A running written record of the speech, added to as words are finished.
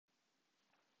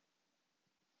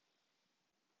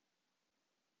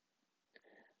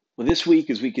Well, this week,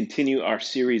 as we continue our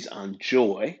series on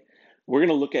joy, we're going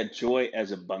to look at joy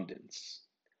as abundance.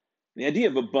 The idea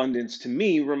of abundance to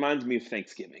me reminds me of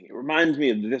Thanksgiving. It reminds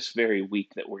me of this very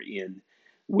week that we're in,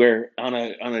 where on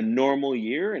a normal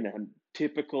year and a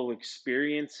typical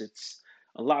experience, it's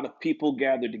a lot of people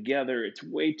gathered together. It's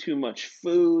way too much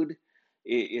food.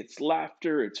 It's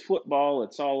laughter, it's football,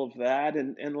 it's all of that.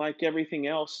 And like everything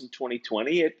else in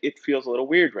 2020, it feels a little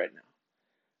weird right now.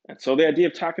 And so the idea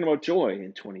of talking about joy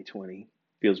in 2020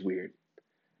 feels weird.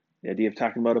 The idea of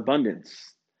talking about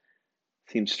abundance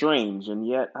seems strange, and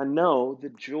yet I know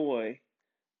that joy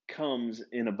comes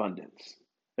in abundance.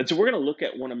 And so we're going to look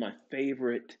at one of my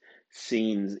favorite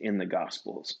scenes in the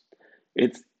Gospels.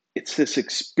 It's it's this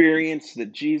experience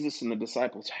that Jesus and the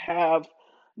disciples have,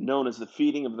 known as the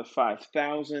feeding of the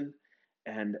 5,000.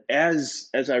 And as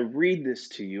I read this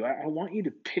to you, I want you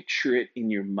to picture it in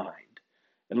your mind.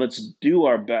 And let's do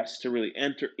our best to really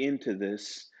enter into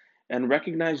this and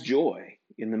recognize joy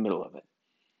in the middle of it.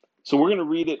 So we're going to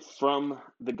read it from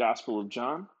the Gospel of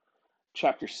John,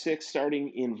 chapter 6, starting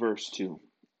in verse 2.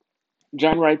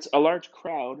 John writes, "A large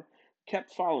crowd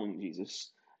kept following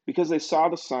Jesus because they saw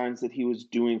the signs that he was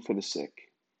doing for the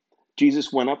sick.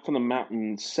 Jesus went up from the mountain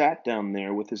and sat down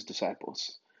there with his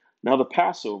disciples. Now the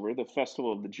Passover, the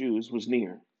festival of the Jews, was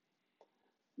near.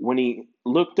 When he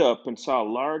looked up and saw a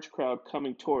large crowd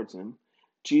coming towards him,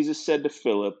 Jesus said to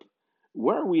Philip,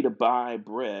 'Where are we to buy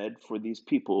bread for these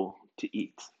people to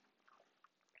eat?'"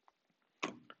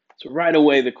 So right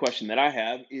away, the question that I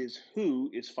have is, who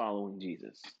is following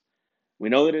Jesus? We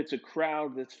know that it's a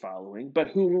crowd that's following, but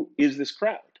who is this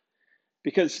crowd?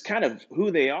 Because kind of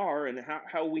who they are and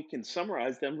how we can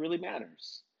summarize them really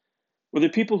matters. Well, there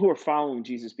are people who are following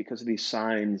Jesus because of these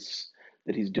signs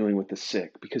that he's doing with the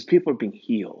sick, because people are being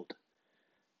healed.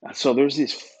 So there's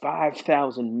these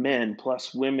 5,000 men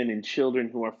plus women and children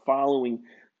who are following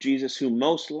Jesus, who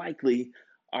most likely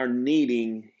are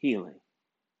needing healing,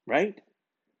 right?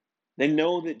 They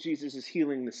know that Jesus is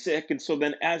healing the sick, and so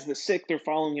then as the sick, they're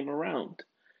following him around.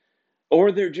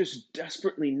 Or they're just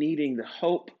desperately needing the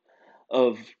hope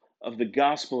of of the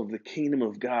gospel of the kingdom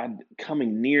of God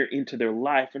coming near into their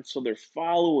life, and so they're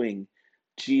following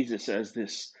Jesus as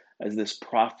this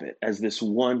prophet, as this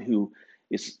one who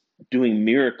is doing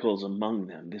miracles among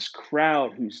them. This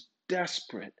crowd who's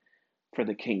desperate for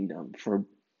the kingdom, for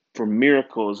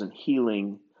miracles and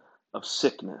healing of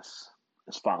sickness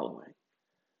is following.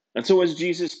 And so as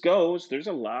Jesus goes, there's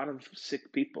a lot of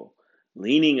sick people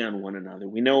leaning on one another.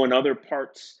 We know in other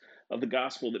parts of the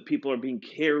gospel that people are being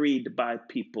carried by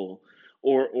people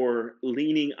or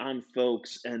leaning on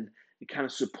folks and kind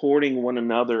of supporting one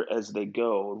another as they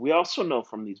go. We also know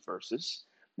from these verses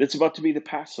that it's about to be the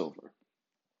Passover.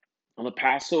 And the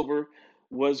Passover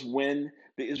was when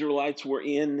the Israelites were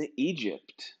in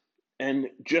Egypt. And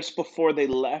just before they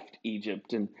left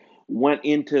Egypt and went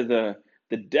into the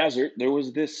desert, there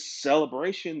was this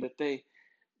celebration that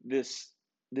this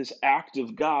this act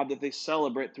of God that they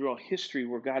celebrate throughout history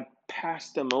where God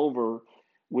passed them over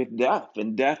with death,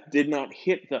 and death did not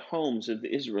hit the homes of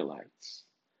the Israelites.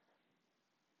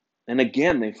 And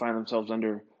again, they find themselves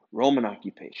under Roman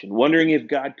occupation, wondering if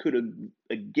God could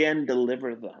again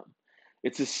deliver them.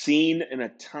 It's a scene in a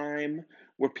time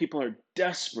where people are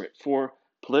desperate for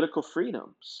political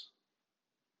freedoms.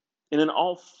 And in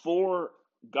all four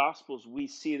gospels, we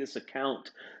see this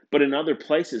account, but in other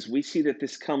places, we see that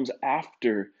this comes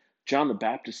after John the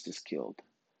Baptist is killed.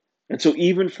 And so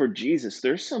even for Jesus,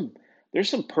 there's some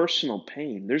personal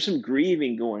pain. There's some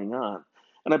grieving going on.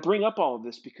 And I bring up all of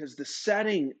this because the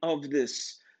setting of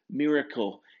this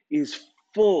miracle is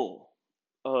full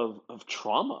of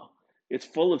trauma. It's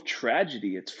full of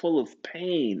tragedy. It's full of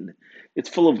pain. It's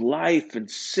full of life and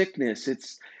sickness.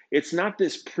 It's not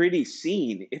this pretty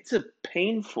scene. It's a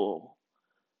painful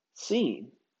scene.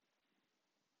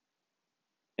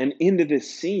 And into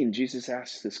this scene, Jesus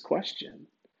asks this question.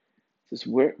 He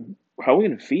says, how are we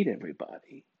going to feed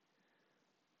everybody?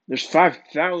 There's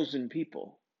 5,000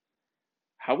 people.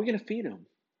 How are we going to feed them?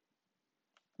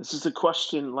 This is a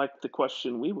question like the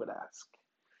question we would ask.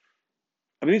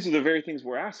 I mean, these are the very things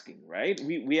we're asking, right?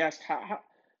 We ask,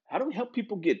 how do we help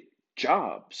people get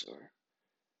jobs or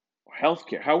health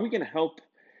care? How are we going to help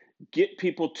get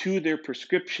people to their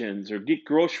prescriptions or get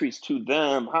groceries to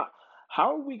them?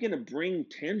 How are we going to bring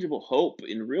tangible hope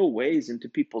in real ways into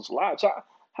people's lives?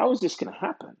 How is this going to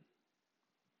happen?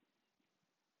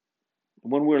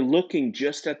 When we're looking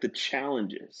just at the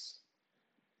challenges,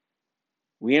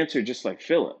 we answer just like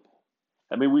Philip.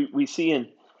 I mean, we see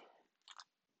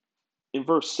in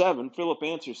verse 7, Philip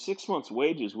answers, 6 months'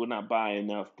 wages would not buy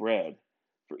enough bread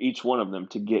for each one of them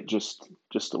to get just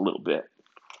a little bit.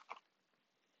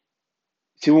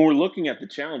 See, when we're looking at the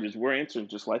challenges, we're answering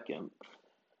just like him.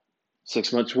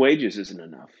 6 months' wages isn't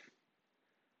enough.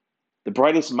 The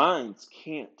brightest minds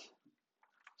can't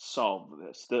solve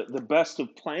this. The best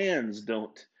of plans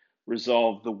don't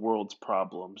resolve the world's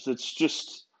problems. It's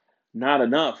just not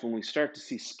enough when we start to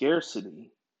see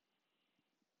scarcity,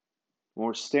 when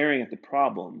we're staring at the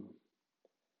problem,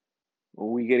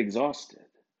 when we get exhausted.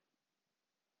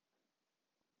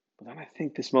 But then I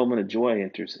think this moment of joy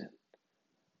enters in.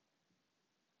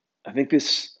 I think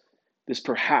this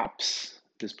perhaps,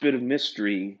 this bit of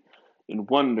mystery and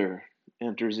wonder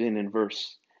enters in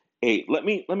verse 8. Let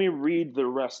me read the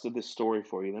rest of this story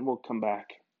for you, then we'll come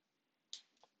back.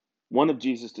 One of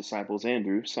Jesus' disciples,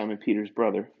 Andrew, Simon Peter's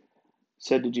brother,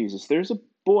 said to Jesus, "There's a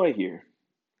boy here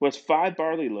who has 5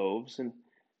 barley loaves and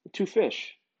 2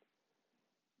 fish.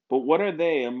 But what are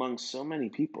they among so many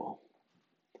people?"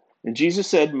 And Jesus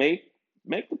said, Make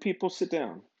the people sit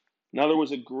down. Now there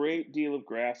was a great deal of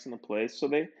grass in the place, so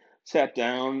they sat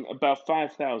down, about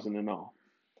 5,000 in all.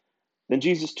 Then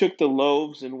Jesus took the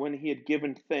loaves, and when he had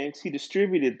given thanks, he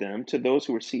distributed them to those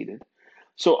who were seated.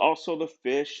 So also the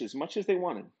fish, as much as they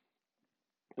wanted.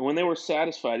 And when they were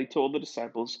satisfied, he told the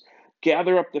disciples,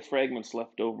 "Gather up the fragments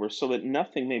left over, so that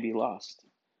nothing may be lost."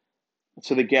 And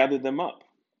so they gathered them up.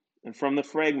 And from the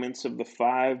fragments of the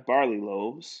 5 barley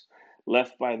loaves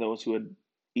left by those who had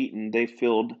eaten, they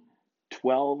filled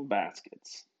 12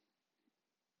 baskets.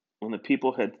 When the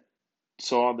people had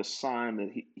saw the sign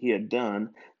that he had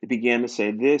done, they began to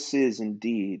say, "This is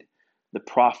indeed the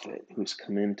prophet who's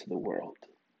come into the world."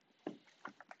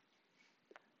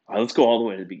 All right, let's go all the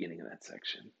way to the beginning of that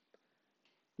section.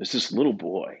 There's this little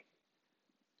boy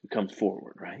who comes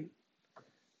forward, right?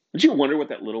 Did you wonder what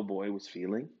that little boy was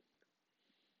feeling?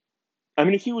 I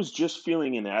mean, if he was just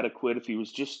feeling inadequate, if he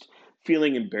was just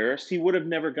feeling embarrassed, he would have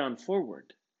never gone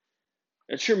forward.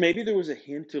 And sure, maybe there was a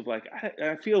hint of like,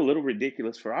 I feel a little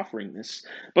ridiculous for offering this,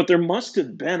 but there must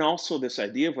have been also this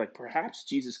idea of like, perhaps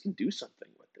Jesus can do something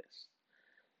with this.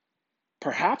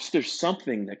 Perhaps there's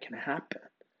something that can happen.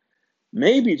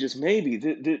 Maybe, just maybe,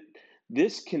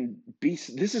 this can be,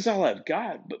 this is all I've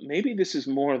got, but maybe this is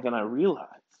more than I realize.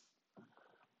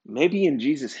 Maybe in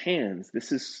Jesus' hands,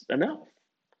 this is enough.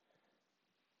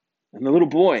 And the little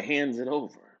boy hands it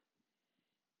over.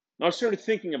 Now, I started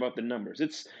thinking about the numbers.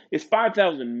 It's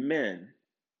 5,000 men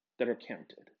that are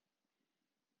counted.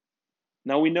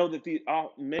 Now we know that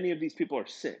many of these people are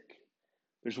sick.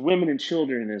 There's women and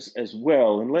children as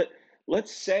well, and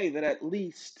let's say that at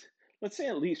least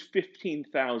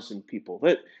 15,000 people.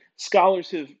 That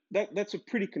scholars have that's a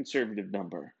pretty conservative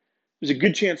number. There's a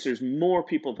good chance there's more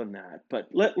people than that,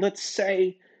 but let's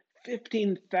say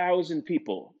 15,000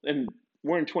 people, and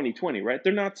we're in 2020, right?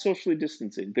 They're not socially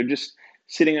distancing. They're just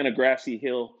sitting on a grassy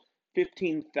hill.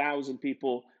 15,000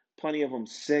 people, plenty of them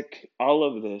sick. All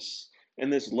of this,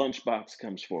 and this lunchbox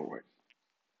comes forward.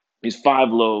 These 5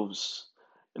 loaves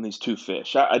and these 2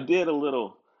 fish. I did a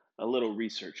little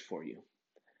research for you.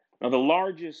 Now, the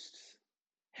largest,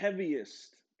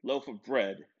 heaviest loaf of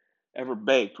bread ever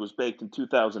baked was baked in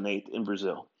 2008 in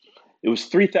Brazil. It was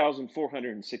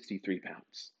 3,463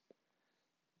 pounds.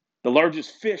 The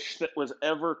largest fish that was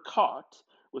ever caught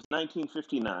was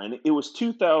 1959. It was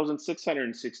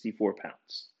 2,664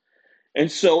 pounds.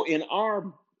 And so in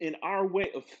our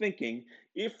way of thinking,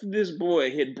 if this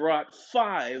boy had brought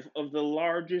 5 of the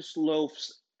largest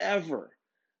loaves ever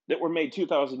that were made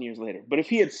 2,000 years later, but if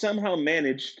he had somehow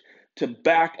managed to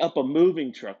back up a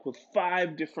moving truck with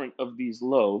 5 different of these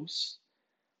loaves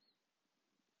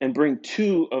and bring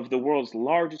 2 of the world's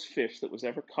largest fish that was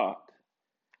ever caught,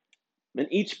 then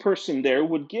each person there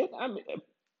would get,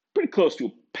 pretty close to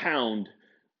a pound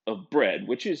of bread,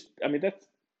 which is,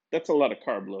 that's a lot of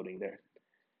carb loading there,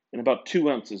 and about 2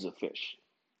 ounces of fish.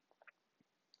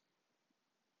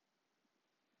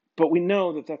 But we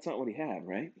know that that's not what he had,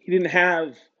 right? He didn't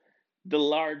have the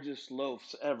largest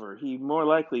loaves ever. He more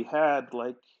likely had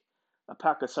like a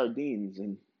pack of sardines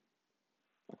and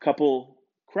a couple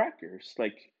crackers,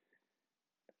 like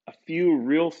a few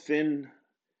real thin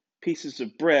pieces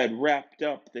of bread wrapped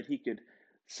up that he could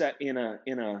set in a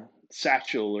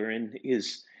satchel or in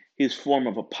his form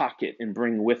of a pocket and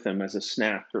bring with him as a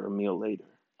snack or a meal later.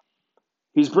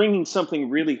 He's bringing something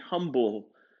really humble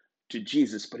to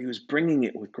Jesus, but he was bringing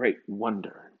it with great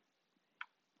wonder.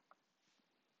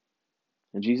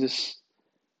 And Jesus,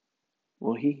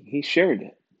 well, he shared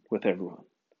it with everyone.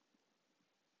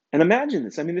 And imagine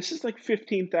this. This is like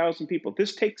 15,000 people.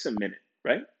 This takes a minute,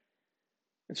 right?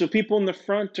 And so people in the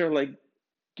front are like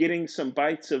getting some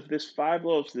bites of this 5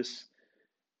 loaves, this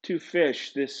 2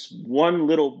 fish, this one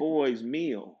little boy's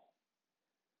meal.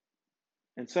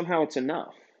 And somehow it's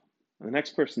enough. And the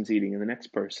next person's eating, and the next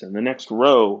person, the next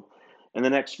row, and the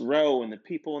next row, and the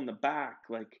people in the back,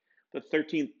 like the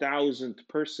 13,000th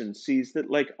person sees that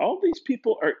like all these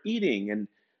people are eating and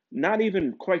not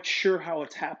even quite sure how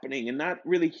it's happening and not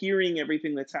really hearing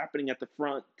everything that's happening at the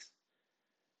front.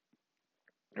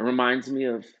 It reminds me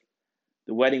of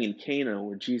the wedding in Cana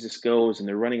where Jesus goes and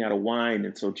they're running out of wine,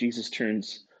 and so Jesus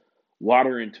turns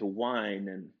water into wine,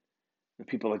 and the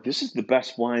people are like, "This is the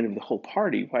best wine of the whole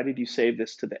party. Why did you save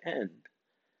this to the end?"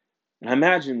 And I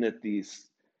imagine that these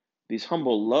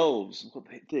humble loaves, well,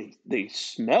 they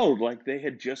smelled like they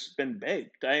had just been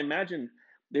baked. I imagine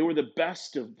they were the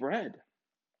best of bread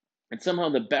and somehow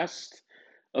the best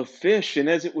of fish. And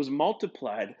as it was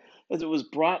multiplied, as it was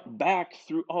brought back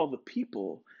through all the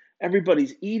people,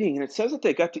 everybody's eating. And it says that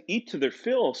they got to eat to their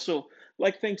fill. So,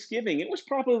 like Thanksgiving, it was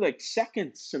probably like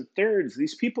seconds and thirds.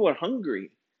 These people are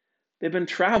hungry, they've been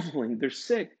traveling, they're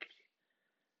sick.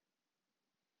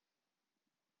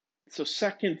 So,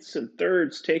 seconds and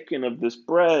thirds taken of this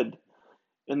bread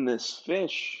and this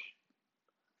fish.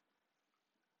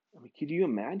 I mean, could you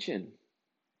imagine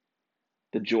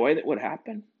the joy that would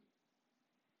happen?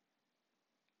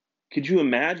 Could you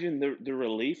imagine the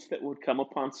relief that would come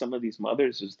upon some of these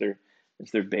mothers as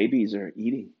their babies are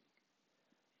eating?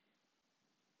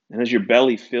 And as your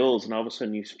belly fills and all of a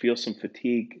sudden you feel some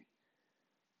fatigue,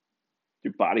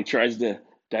 your body tries to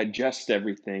digest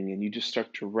everything and you just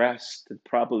start to rest, and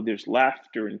probably there's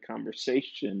laughter and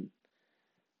conversation,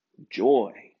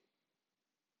 joy.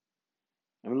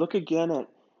 I mean, look again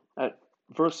at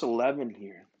verse 11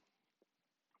 here.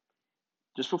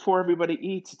 Just before everybody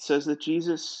eats, it says that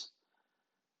Jesus,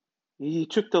 he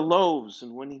took the loaves,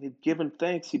 and when he had given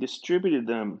thanks, he distributed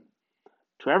them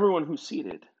to everyone who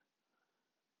seated.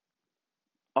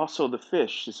 Also the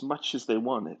fish, as much as they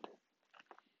wanted.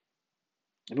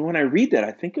 And when I read that,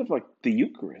 I think of like the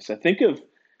Eucharist. I think of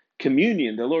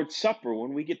communion, the Lord's Supper,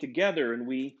 when we get together and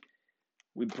we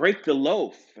break the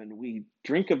loaf and we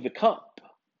drink of the cup.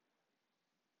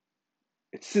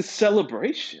 It's this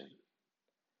celebration.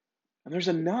 And there's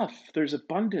enough, there's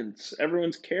abundance,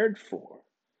 everyone's cared for.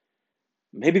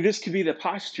 Maybe this could be the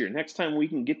posture next time we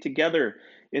can get together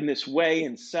in this way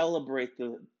and celebrate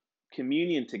the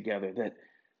communion together,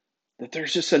 that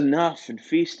there's just enough and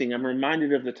feasting. I'm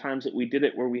reminded of the times that we did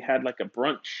it where we had like a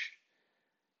brunch,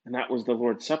 and that was the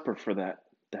Lord's Supper for that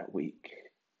week.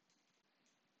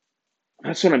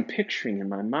 That's what I'm picturing in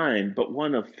my mind, but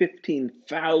one of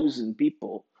 15,000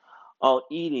 people all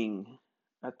eating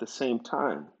at the same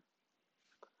time.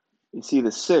 You see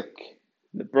the sick,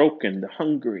 the broken, the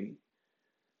hungry,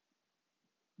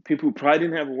 people who probably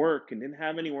didn't have work and didn't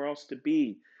have anywhere else to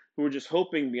be, who were just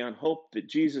hoping beyond hope that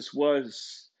Jesus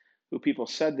was who people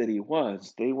said that he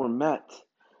was. They were met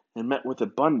and met with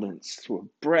abundance through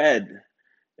a bread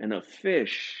and a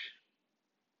fish.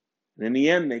 And in the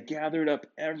end, they gathered up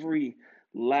every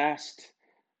last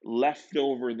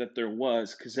leftover that there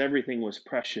was because everything was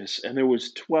precious. And there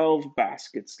was 12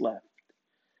 baskets left.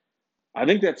 I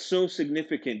think that's so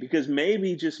significant because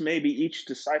maybe, just maybe, each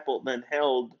disciple then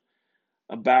held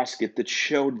a basket that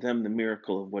showed them the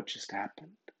miracle of what just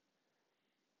happened.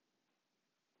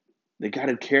 That God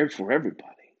had cared for everybody.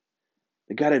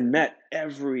 That God had met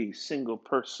every single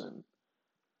person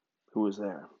who was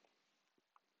there.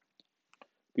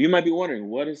 You might be wondering,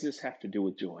 what does this have to do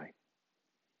with joy?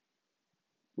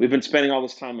 We've been spending all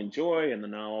this time in joy, and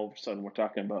then now all of a sudden we're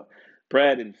talking about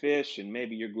bread and fish, and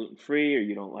maybe you're gluten free or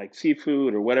you don't like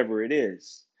seafood or whatever it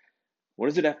is. What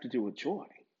does it have to do with joy?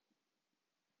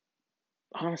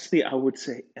 Honestly, I would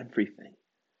say everything.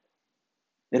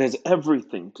 It has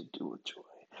everything to do with joy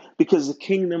because the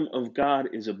kingdom of God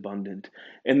is abundant,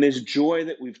 and this joy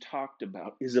that we've talked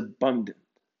about is abundant.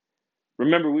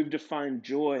 Remember, we've defined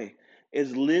joy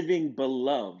as living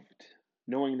beloved,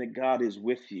 knowing that God is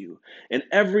with you, and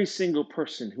every single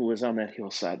person who was on that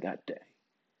hillside that day,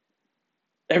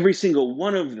 every single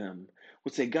one of them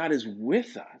would say, God is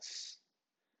with us.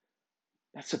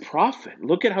 That's a prophet.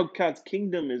 Look at how God's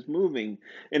kingdom is moving.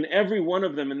 And every one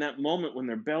of them in that moment when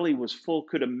their belly was full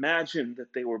could imagine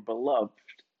that they were beloved.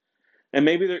 And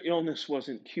maybe their illness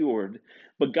wasn't cured,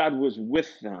 but God was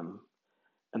with them,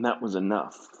 and that was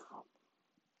enough.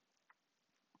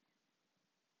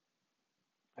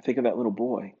 I think of that little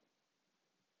boy.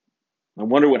 I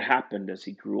wonder what happened as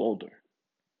he grew older.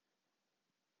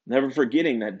 Never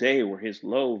forgetting that day where his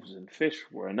loaves and fish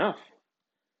were enough,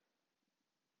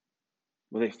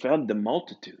 where they fed the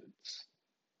multitudes.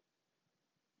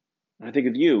 And I think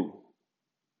of you.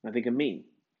 I think of me.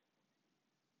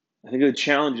 I think of the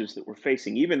challenges that we're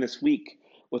facing, even this week,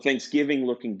 with Thanksgiving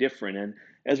looking different. And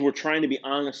as we're trying to be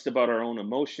honest about our own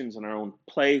emotions and our own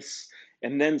place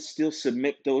and then still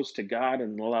submit those to God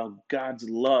and allow God's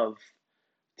love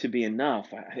to be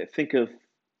enough. I think of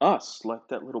us like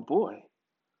that little boy.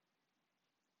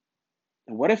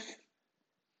 And what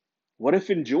if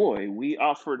in joy we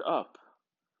offered up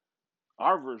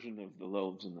our version of the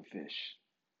loaves and the fish?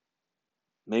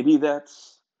 Maybe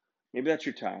that's maybe that's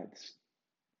your tithes.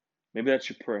 Maybe that's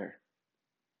your prayer.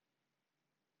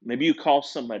 Maybe you call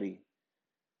somebody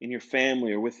in your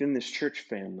family or within this church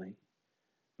family.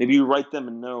 Maybe you write them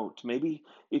a note. Maybe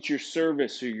it's your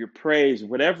service or your praise,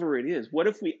 whatever it is. What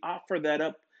if we offer that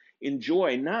up in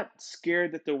joy, not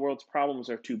scared that the world's problems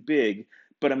are too big,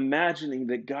 but imagining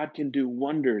that God can do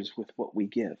wonders with what we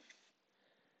give?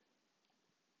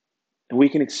 And we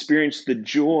can experience the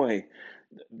joy,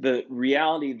 the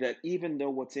reality that even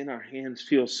though what's in our hands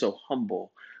feels so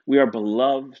humble, we are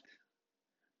beloved,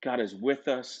 God is with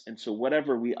us, and so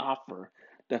whatever we offer,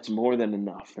 that's more than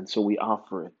enough. And so we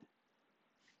offer it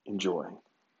in joy.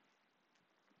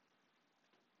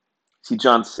 See,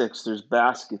 John 6, there's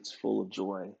baskets full of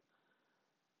joy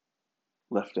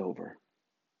left over.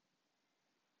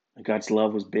 And God's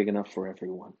love was big enough for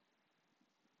everyone.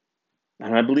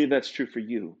 And I believe that's true for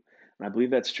you. And I believe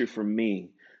that's true for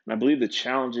me. And I believe the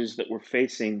challenges that we're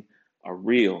facing are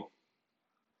real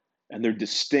and they're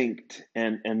distinct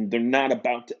and they're not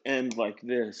about to end like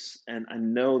this. And I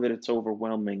know that it's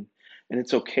overwhelming and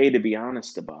it's okay to be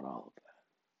honest about all of that.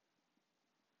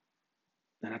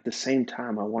 And at the same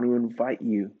time, I want to invite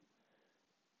you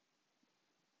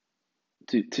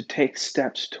to take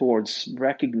steps towards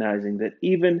recognizing that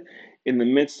even in the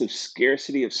midst of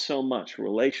scarcity of so much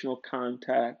relational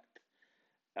contact,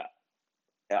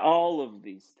 all of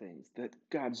these things, that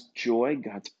God's joy,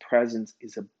 God's presence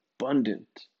is abundant.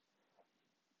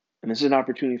 And this is an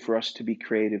opportunity for us to be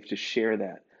creative, to share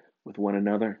that with one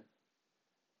another,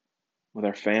 with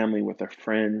our family, with our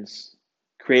friends,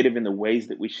 creative in the ways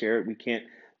that we share it. We can't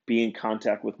be in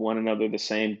contact with one another the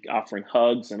same, offering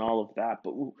hugs and all of that,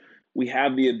 but we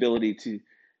have the ability to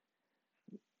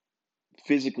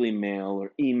physically mail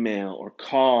or email or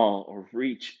call or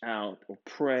reach out or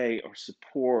pray or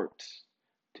support,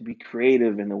 to be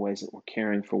creative in the ways that we're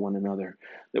caring for one another,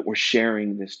 that we're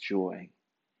sharing this joy,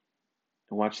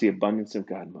 and watch the abundance of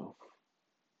God move.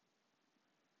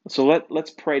 So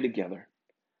let's pray together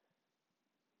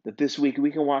that this week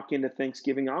we can walk into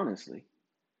Thanksgiving honestly,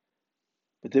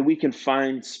 but that we can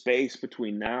find space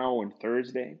between now and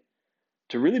Thursday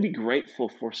to really be grateful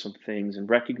for some things and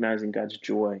recognizing God's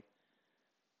joy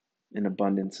and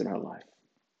abundance in our life.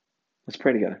 Let's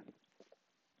pray together.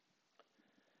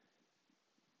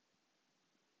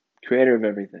 Creator of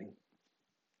everything,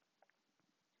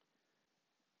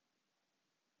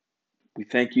 we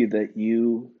thank you that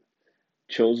you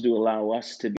chose to allow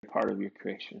us to be part of your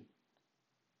creation.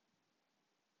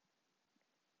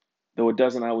 Though it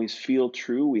doesn't always feel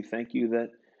true, we thank you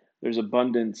that there's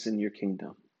abundance in your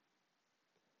kingdom.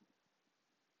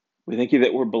 We thank you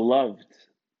that we're beloved,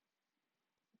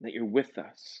 that you're with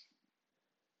us.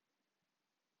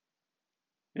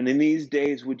 And in these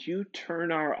days, would you turn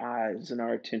our eyes and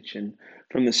our attention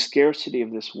from the scarcity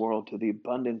of this world to the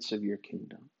abundance of your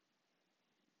kingdom?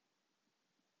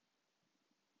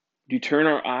 Would you turn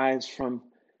our eyes from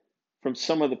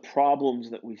some of the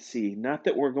problems that we see, not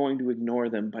that we're going to ignore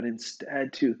them, but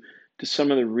instead to some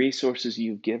of the resources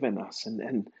you've given us,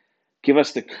 and give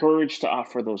us the courage to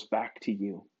offer those back to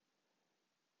you,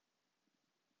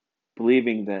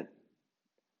 believing that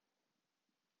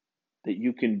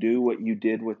you can do what you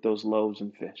did with those loaves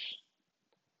and fish.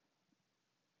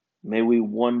 May we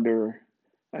wonder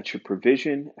at your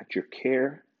provision, at your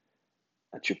care,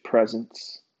 at your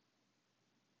presence.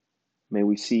 May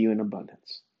we see you in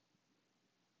abundance.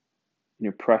 In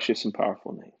your precious and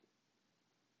powerful name.